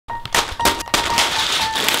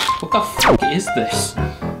What the fuck is this?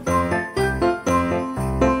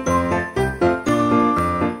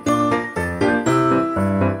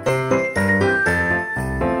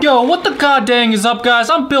 Yo, what the god dang is up,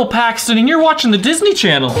 guys? I'm Bill Paxton, and you're watching the Disney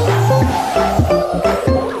Channel.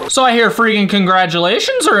 So I hear freaking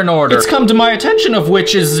congratulations are in order. It's come to my attention of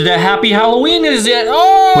which is the Happy Halloween is it?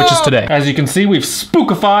 Oh! Which is today. As you can see, we've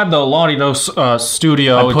spookified the lonniedos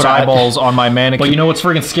studio. I put eyeballs on my mannequin. But you know what's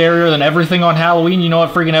freaking scarier than everything on Halloween? You know what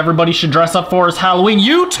freaking everybody should dress up for is Halloween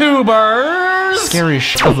YouTubers!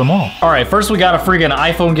 Scariest of them all. All right, first we got a freaking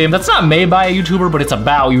iPhone game that's not made by a YouTuber, but it's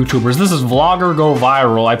about YouTubers. This is Vlogger Go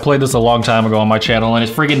Viral. I played this a long time ago on my channel, and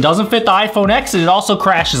it freaking doesn't fit the iPhone X, and it also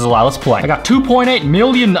crashes a lot. Let's play. I got 2.8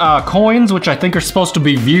 million coins, which I think are supposed to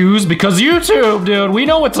be views, because YouTube, dude, we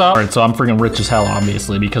know what's up. All right, so I'm freaking rich as hell,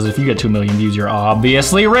 obviously, because if you get 2 million views, you're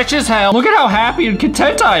obviously rich as hell. Look at how happy and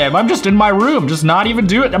content I am. I'm just in my room, just not even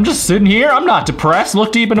doing it. I'm just sitting here. I'm not depressed.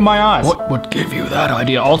 Look deep into my eyes. What gave you that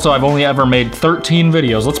idea? Also, I've only ever made 13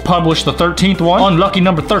 videos. Let's publish the 13th one. Unlucky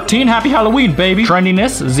number 13. Happy Halloween, baby.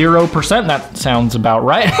 Trendiness, 0%. That sounds about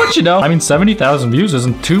right. But you know, I mean, 70,000 views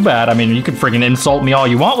isn't too bad. I mean, you could freaking insult me all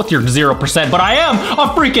you want with your 0%, but I am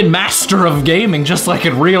a freaking master of gaming, just like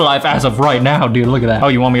in real life as of right now, dude. Look at that. Oh,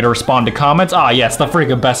 you want me to respond to comments? Ah, yes, the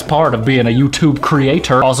freaking best part of being a YouTube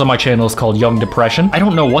creator. Also, my channel is called Young Depression. I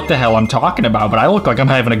don't know what the hell I'm talking about, but I look like I'm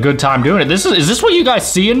having a good time doing it. Is this what you guys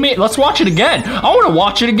see in me? Let's watch it again. I want to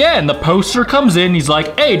watch it again. The poster comes in. He's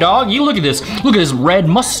like, hey, dog, you look at this. Look at this red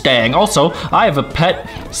Mustang. Also, I have a pet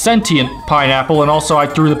sentient pineapple, and also I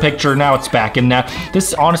threw the picture. Now it's back in there.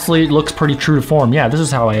 This honestly looks pretty true to form. Yeah, this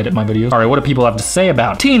is how I edit my videos. All right, what do people have to say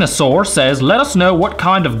about it? Tina Soar says, let us know what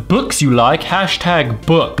kind of books you like. Hashtag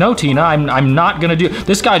book. No, Tina, I'm not gonna do.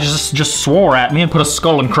 This guy just swore at me and put a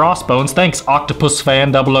skull and crossbones. Thanks, Octopus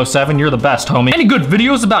Fan 007. You're the best, homie. Any good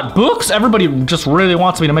videos about books? Everybody just really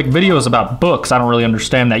wants me to make videos about books. I don't really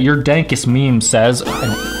understand that. Your dankest meme says, I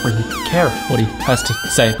don't really care what he has to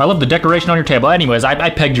say. I love the decoration on your table. Anyways, I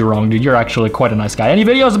pegged you wrong, dude. You're actually quite a nice guy. Any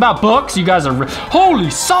videos about books? You guys are holy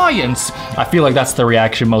science. I feel like that's the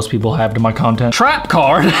reaction most people have to my content. Trap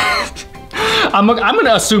card. I'm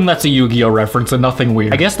gonna assume that's a Yu-Gi-Oh reference and nothing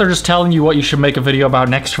weird. I guess they're just telling you what you should make a video about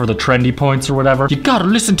next for the trendy points or whatever. You gotta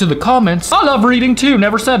listen to the comments. I love reading too,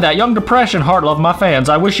 never said that. Young Depression, heart love my fans.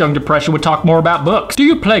 I wish Young Depression would talk more about books. Do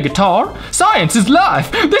you play guitar? Science is life.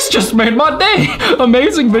 This just made my day.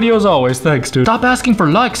 Amazing videos always, thanks dude. Stop asking for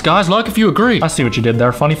likes, guys, like if you agree. I see what you did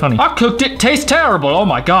there, funny. I cooked it, tastes terrible. Oh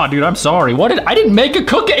my God, dude, I'm sorry. I didn't make a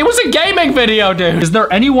cookie, it was a gaming video, dude. Is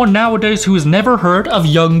there anyone nowadays who has never heard of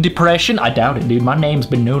Young Depression? I doubt it, dude. My name's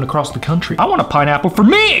been known across the country. I want a pineapple for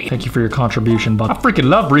me. Thank you for your contribution, bud. I freaking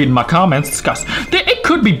love reading my comments. It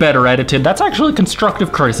could be better edited. That's actually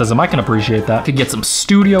constructive criticism. I can appreciate that. Could get some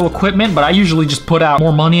studio equipment, but I usually just put out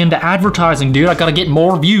more money into advertising, dude. I gotta get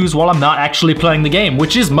more views while I'm not actually playing the game,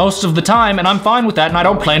 which is most of the time, and I'm fine with that, and I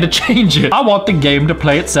don't plan to change it. I want the game to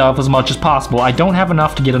play itself as much as possible. I don't have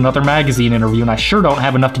enough to get another magazine interview, and I sure don't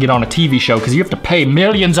have enough to get on a TV show, because you have to pay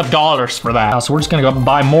millions of dollars for that. So we're just gonna go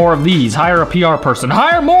buy more of these. Hire a PR person.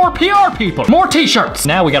 Hire more PR people. More t-shirts.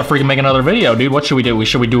 Now we gotta freaking make another video, dude. What should we do?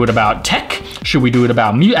 Should we do it about tech? Should we do it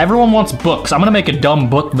about music? Everyone wants books. I'm gonna make a dumb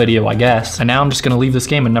book video, I guess. And now I'm just gonna leave this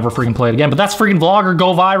game and never freaking play it again. But that's freaking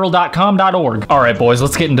vloggergoviral.com.org. All right, boys,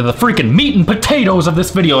 let's get into the freaking meat and potatoes of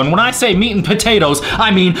this video. And when I say meat and potatoes,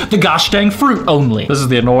 I mean the gosh dang fruit only. This is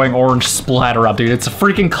the annoying orange splatter up, dude. It's a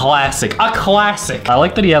freaking classic. A classic. I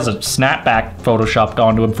like that he has a snapback photoshopped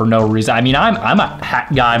onto him for no reason. I mean, I'm a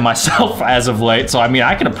hat guy myself as of late, so I mean,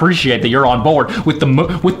 I can appreciate that you're on board with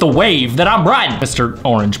the wave that I'm riding. Mr.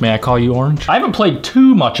 Orange, may I call you Orange? I haven't played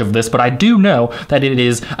too much of this, but I do know that it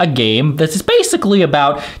is a game that is basically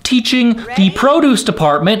about teaching the produce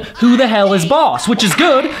department who the hell is boss, which is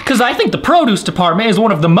good, because I think the produce department is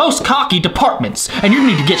one of the most cocky departments, and you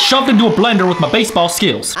need to get shoved into a blender with my baseball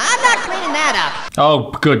skills. I'm not cleaning that up.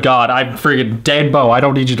 Oh, good God, I'm freaking Dan Bo. I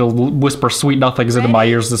don't need you to whisper sweet nothings into my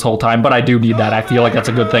ears this whole time, but I do need that. I feel like that's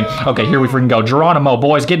a good thing. Okay, here we freaking go. Geronimo,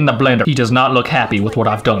 boys, get in the blender. He does not look happy with what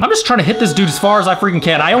I've done. I'm just trying to hit this dude as far as I freaking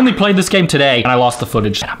can. I only played this game today, and I lost the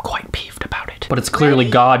footage, and I'm quite peeved about it. But it's clearly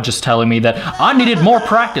God just telling me that I needed more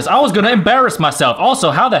practice. I was gonna embarrass myself.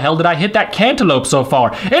 Also, how the hell did I hit that cantaloupe so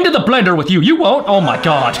far? Into the blender with you. You won't? Oh my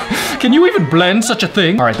God. Can you even blend such a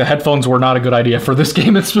thing? All right, the headphones were not a good idea for this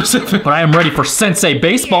game in specific, but I am ready for Sensei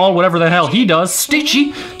Baseball, whatever the hell he does.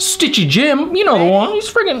 Stitchy Jim, you know the one.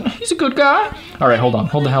 He's a good guy. All right, hold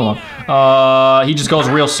the hell on. He just goes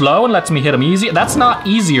real slow and lets me hit him easy. That's not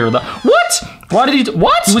easier though. What? Why did he,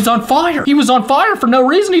 what? He was on fire. He was on fire for no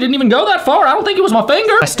reason. He didn't even go that far. I don't think it was my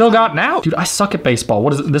finger. I still got an out. Dude, I suck at baseball.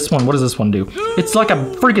 What is this one? What does this one do? It's like a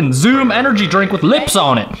freaking Zoom energy drink with lips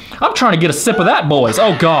on it. I'm trying to get a sip of that, boys.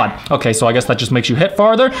 Oh, God. Okay, so I guess that just makes you hit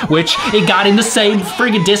farther, which it got in the same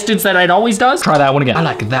friggin' distance that it always does. Try that one again. I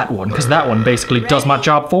like that one, because that one basically does my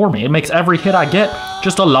job for me. It makes every hit I get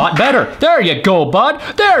just a lot better. There you go, bud.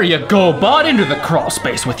 There you go, bud. Into the crawl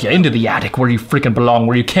space with you. Into the attic where you freaking belong,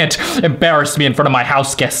 where you can't embarrass me in front of my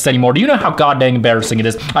house guests anymore. Do you know how goddamn embarrassing it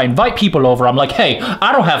is? I invite people over. I'm like, hey,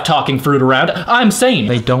 I don't have talking fruit around. I'm sane.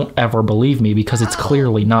 They don't ever believe me because it's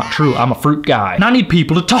clearly not true. I'm a fruit guy. And I need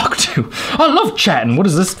people to talk to. I love chatting. What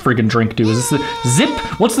does this freaking drink do? Is this a zip?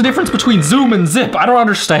 What's the difference between Zoom and zip? I don't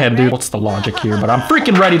understand, dude. What's the logic here? But I'm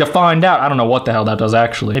freaking ready to find out. I don't know what the hell that does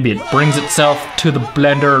actually. Maybe it brings itself to the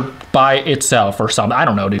blender by itself or something. I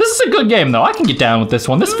don't know, dude. This is a good game though. I can get down with this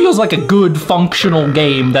one. This feels like a good functional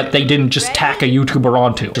game that they didn't just tack a YouTuber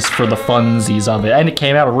onto just for the funsies of it. And it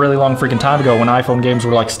came out a really long freaking time ago when iPhone games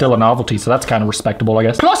were like still a novelty, so that's kind of respectable, I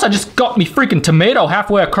guess. Plus, I just got me freaking tomato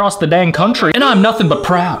halfway across the dang country, and I'm nothing but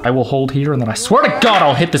proud. I will hold here, and then I swear to God,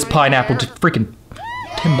 I'll hit this pineapple to freaking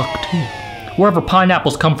Timbuktu. Wherever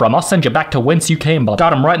pineapples come from, I'll send you back to whence you came, bud.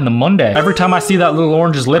 Got him right in the Monday. Every time I see that little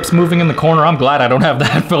orange's lips moving in the corner, I'm glad I don't have the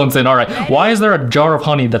headphones in. All right, why is there a jar of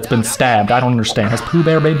honey that's been stabbed? I don't understand. Has Pooh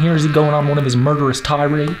Bear been here? Is he going on one of his murderous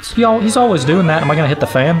tirades? He's always doing that. Am I gonna hit the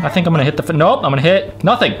fan? I think I'm gonna hit the fan. Nope, I'm gonna hit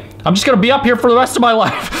nothing. I'm just gonna be up here for the rest of my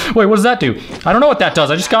life. Wait, what does that do? I don't know what that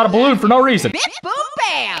does. I just got a balloon for no reason. Boom,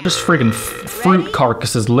 bam! Just freaking fruit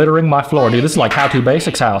carcasses littering my floor, dude. This is like How To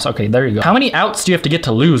Basics house. Okay, there you go. How many outs do you have to get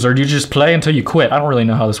to lose, or do you just play until you quit? I don't really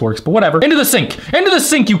know how this works, but whatever. Into the sink! Into the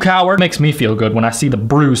sink, you coward! Makes me feel good when I see the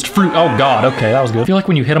bruised fruit. Oh God, okay, that was good. I feel like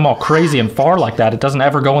when you hit them all crazy and far like that, it doesn't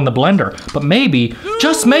ever go in the blender. But maybe,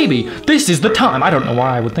 just maybe, this is the time. I don't know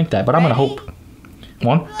why I would think that, but I'm gonna hope.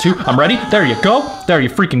 1, 2, I'm ready. There you go. There you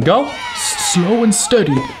freaking go. Slow and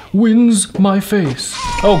steady wins my face.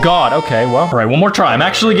 Oh God, okay, well, all right, one more try. I'm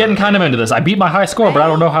actually getting kind of into this. I beat my high score, but I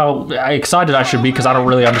don't know how excited I should be because I don't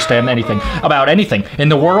really understand anything about anything in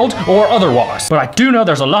the world or otherwise. But I do know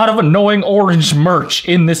there's a lot of annoying orange merch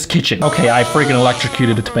in this kitchen. Okay, I freaking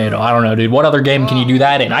electrocuted a tomato. I don't know, dude. What other game can you do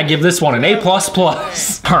that in? I give this one an A++.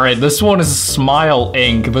 All right, this one is Smile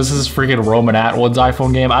Inc. This is freaking Roman Atwood's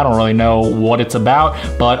iPhone game. I don't really know what it's about,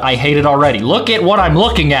 but I hate it already. Look at what I'm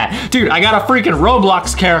looking at. Dude, I got a freaking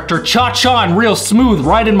Roblox character cha-cha real smooth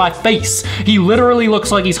right in my face. He literally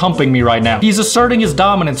looks like he's humping me right now. He's asserting his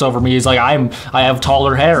dominance over me. He's like, I have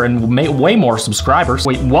taller hair and way more subscribers.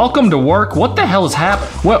 Wait, welcome to work? What the hell is happening?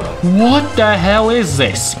 What the hell is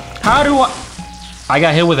this? How do I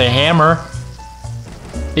got hit with a hammer.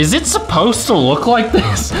 Is it supposed to look like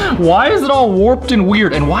this? Why is it all warped and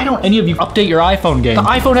weird? And why don't any of you update your iPhone game? The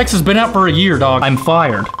iPhone X has been out for a year, dog. I'm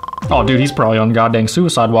fired. Oh, dude, he's probably on goddamn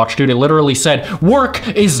suicide watch, dude. It literally said, work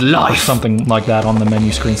is life. Or something like that on the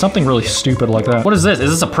menu screen. Something really stupid like that. What is this?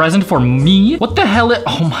 Is this a present for me? What the hell?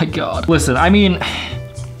 Oh my God. Listen, I mean,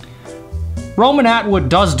 Roman Atwood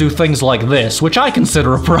does do things like this, which I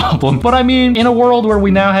consider a problem. But I mean, in a world where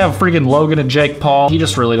we now have freaking Logan and Jake Paul, he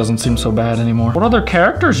just really doesn't seem so bad anymore. What other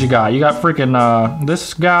characters you got? You got freaking,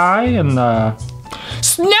 this guy and,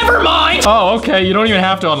 never mind! Oh, okay, you don't even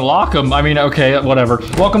have to unlock them. I mean, okay, whatever.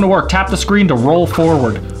 Welcome to work. Tap the screen to roll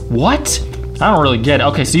forward. What? I don't really get it.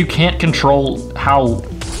 Okay, so you can't control how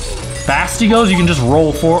fast he goes. You can just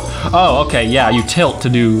roll forward. Oh, okay, yeah, you tilt to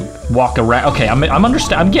do walk around. Okay, I'm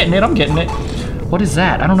getting it. I'm getting it. What is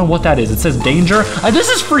that? I don't know what that is. It says danger. This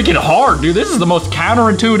is freaking hard, dude. This is the most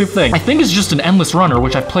counterintuitive thing. I think it's just an endless runner,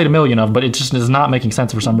 which I've played a million of, but it just is not making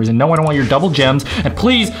sense for some reason. No, I don't want your double gems. And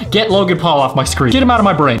please get Logan Paul off my screen. Get him out of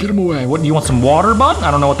my brain. Get him away. What, do you want some water, bud?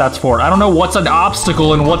 I don't know what that's for. I don't know what's an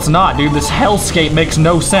obstacle and what's not, dude. This hellscape makes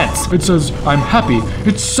no sense. It says, I'm happy.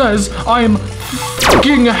 It says, I'm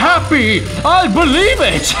fucking happy. I believe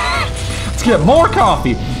it. Let's get more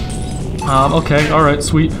coffee. Okay, all right,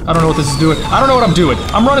 sweet. I don't know what this is doing. I don't know what I'm doing.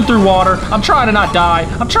 I'm running through water. I'm trying to not die.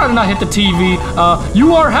 I'm trying to not hit the TV.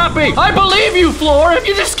 You are happy. I believe you, Floor. If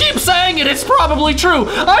you just keep saying it, it's probably true.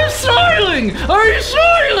 I'm smiling. Are you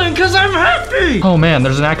smiling? Because I'm happy. Oh man,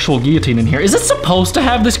 there's an actual guillotine in here. Is it supposed to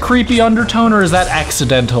have this creepy undertone or is that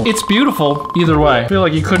accidental? It's beautiful. Either way. I feel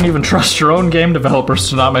like you couldn't even trust your own game developers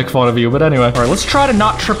to not make fun of you, but anyway. All right, let's try to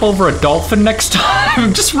not trip over a dolphin next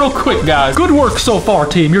time. Just real quick, guys. Good work so far,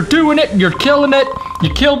 team. You're doing it. You're killing it. You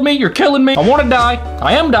killed me. You're killing me. I want to die.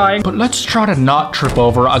 I am dying. But let's try to not trip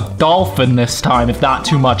over a dolphin this time, if not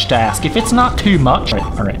too much to ask. If it's not too much. All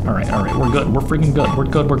right. We're good. We're freaking good. We're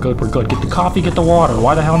good. Get the coffee, get the water.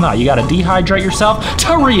 Why the hell not? You gotta dehydrate yourself to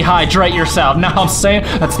rehydrate yourself. Now I'm saying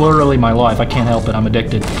that's literally my life. I can't help it. I'm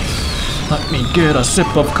addicted. Let me get a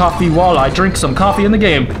sip of coffee while I drink some coffee in the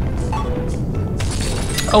game.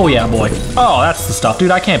 Oh yeah, boy. Oh, that's the stuff. Dude,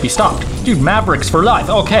 I can't be stopped. Dude, Mavericks for life.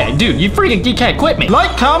 Okay, dude, you can't quit me.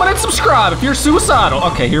 Like, comment, and subscribe if you're suicidal.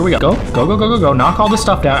 Okay, here we go. Go. Knock all this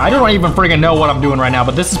stuff down. I don't even freaking know what I'm doing right now,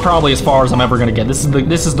 but this is probably as far as I'm ever gonna get. This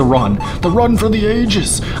is the run. The run for the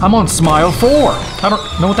ages. I'm on smile 4. I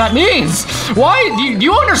don't know what that means. Why? Do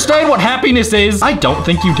you understand what happiness is? I don't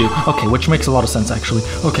think you do. Okay, which makes a lot of sense, actually.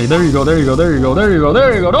 Okay, there you go.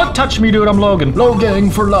 Don't touch me, dude. I'm Logan.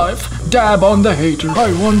 Logang for life. Dab on the haters.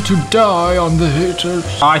 I want to die on the haters.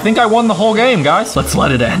 I think I won the whole game, guys. Let's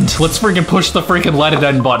let it end. Let's freaking push the freaking let it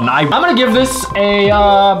end button. I'm gonna give this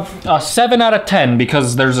a 7 out of 10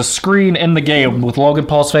 because there's a screen in the game with Logan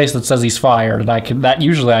Paul's face that says he's fired, and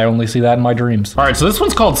usually I only see that in my dreams. All right, so this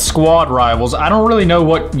one's called Squad Rivals. I don't really know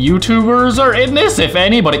what YouTubers are in this, if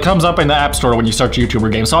any, but it comes up in the App Store when you search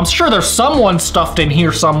YouTuber games, so I'm sure there's someone stuffed in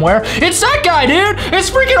here somewhere. It's that guy, dude. It's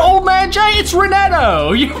freaking Old Man Jay. It's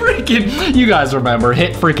Renetto. You guys remember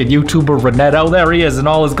hit freaking YouTuber Renetto? There he is in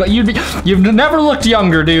all his you've never looked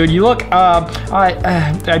younger, dude. You look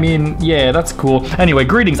I mean, yeah, that's cool. Anyway,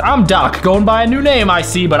 greetings. I'm Doc, going by a new name, I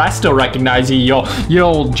see, but I still recognize you old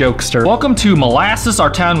jokester. Welcome to Molasses. Our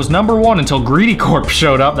town was #1 until Greedy Corp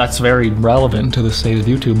showed up. That's very relevant to the state of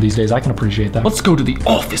YouTube these days. I can appreciate that. Let's go to the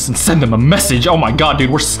office and send them a message. Oh my god, dude,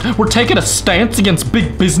 we're taking a stance against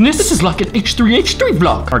big business. This is like an H3H3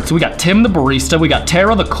 vlog. All right, so we got Tim the barista, we got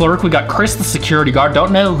Tara the clerk, we got Chris the security guard.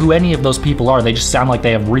 Don't know who any of those people are. They just sound like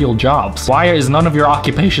they have real jobs. Why is none of your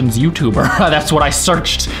occupations YouTuber? That's what I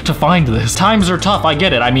searched to find this. Times are tough, I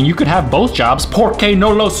get it. I mean, you could have both jobs, porque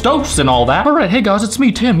no los dos and all that. All right, hey guys, it's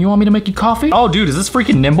me, Tim. You want me to make you coffee? Oh, dude, is this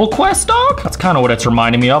freaking Nimble Quest, dog? That's kind of what it's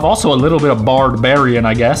reminding me of. Also a little bit of Barbarian,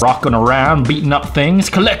 I guess. Rocking around, beating up things,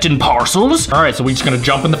 collecting parcels. All right, so we're just gonna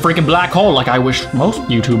jump in the freaking black hole like I wish most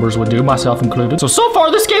YouTubers would do, myself included. So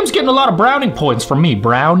far, this game's getting a lot of browning points from me.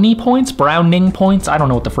 Browning points? I don't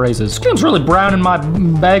know what the phrase is. This game's really browning my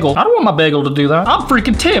bagel. I don't want my bagel to do that. I'm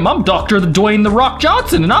freaking Tim. I'm Dr. Dwayne The Rock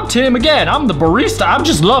Johnson, and I'm Tim again. I'm the barista. I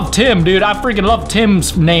just love Tim, dude. I freaking love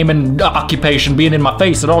Tim's name and occupation being in my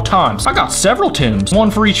face at all times. I got several Tims.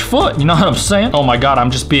 One for each foot. You know what I'm saying? Oh my god,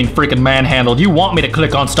 I'm just being freaking manhandled. You want me to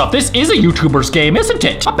click on stuff. This is a YouTuber's game, isn't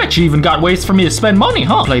it? I bet you even got ways for me to spend money,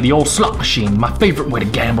 huh? Play the old slot machine. My favorite way to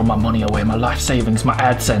gamble my money away. My life savings, my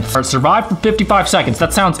AdSense. All right, survive for 55 seconds.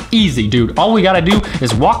 That sounds easy, dude. All we gotta do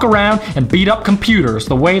is walk around and beat up computers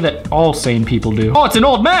the way that all sane people do. Oh, it's an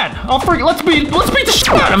old man. Oh, freaking, let's beat the shit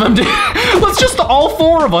out of him, dude. Let's just all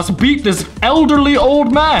 4 of us beat this elderly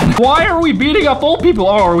old man. Why are we beating up old people?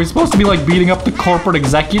 Oh, are we supposed to be like beating up the corporate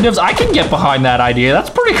executives? I can get behind that idea. That's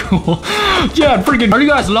pretty cool. Yeah, freaking, are you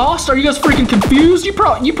guys lost? Are you guys freaking confused? You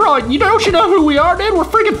don't know who we are, dude? We're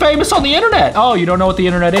freaking famous on the internet. Oh, you don't know what the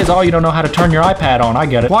internet is? Oh, you don't know how to turn your iPad on. I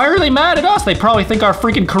get it. Why are they mad at us? They probably think our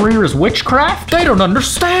freaking career is witchcraft. They don't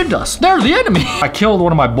understand us. They're the enemy. I killed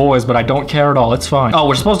one of my boys, but I don't care at all. It's fine. Oh,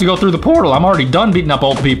 we're supposed to go through the portal. I'm already done beating up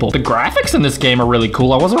old people. The graphics in this game are really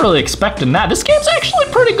cool. I wasn't really expecting that. This game's actually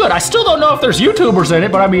pretty good. I still don't know if there's YouTubers in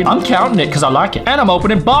it, but I mean, I'm counting it because I like it. And I'm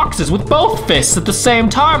opening boxes with both fists at the same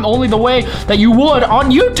time, only the way that you would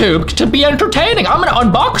on YouTube to be entertaining. I'm gonna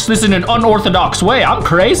unbox this in an unorthodox way. I'm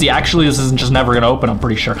crazy. Actually, this isn't just never gonna open, I'm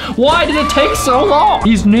pretty sure. Why did it take so long?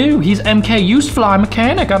 He's new. He's MK Used Fly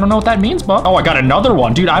Mechanic. I don't know what that means, but oh, I got another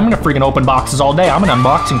one. Dude, I'm gonna freaking open boxes all day. I'm an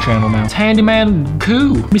unboxing channel now. It's Handyman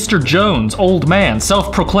Coo. Mr. Jones, old man,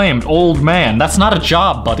 self-proclaimed old man. That's not a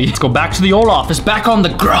job, buddy. Let's go back to the old office, back on the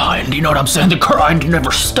grind. You know what I'm saying? The grind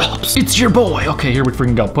never stops. It's your boy. Okay, here we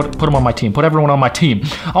freaking go. Put him on my team. Put everyone on my team.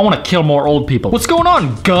 I want to kill more old people. What's going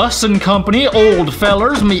on, Gus and company? Old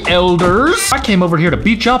fellers, me elders. I came over here to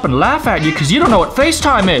beat you up and laugh at you because you don't know what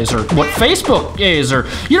FaceTime is or what Facebook is or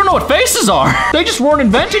you don't know what faces are. They just weren't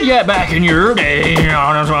invented yet back in your day. You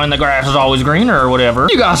know, that's when the grass is always greener or whatever.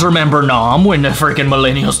 You guys remember Nom when the freaking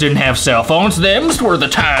millennials didn't have cell phones? Them's were the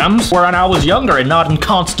times when I was younger and not in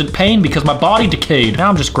constant pain because my body decayed. Now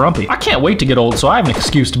I'm just grumpy. I can't wait to get old, so I have an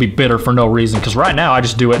excuse to be bitter for no reason because right now I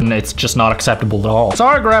just do it and it's just not acceptable at all.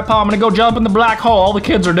 Sorry, Grandpa, I'm gonna go jump in the black hole. All the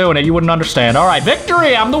kids are doing it. You wouldn't understand. All right,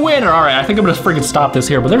 victory. I'm the winner. All right, I think I'm gonna freaking stop this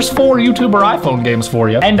here. But there's 4 YouTuber iPhone games for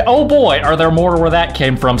you. And oh boy, are there more where that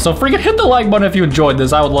came from. So freaking hit the like button if you enjoyed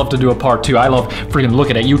this. I would love to do a part 2. I love freaking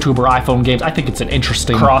looking at YouTuber iPhone games. I think it's an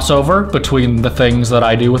interesting crossover between the things that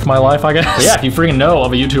I do with my life, I guess. But yeah, if you freaking know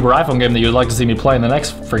of a YouTuber iPhone game that you'd like to see me play in the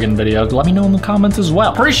next freaking video, let me know in the comments as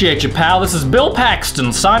well. Appreciate you, pal. This is Bill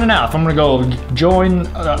Paxton signing out. I'm gonna go join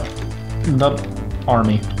the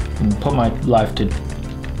army and put my life to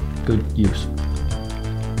good use.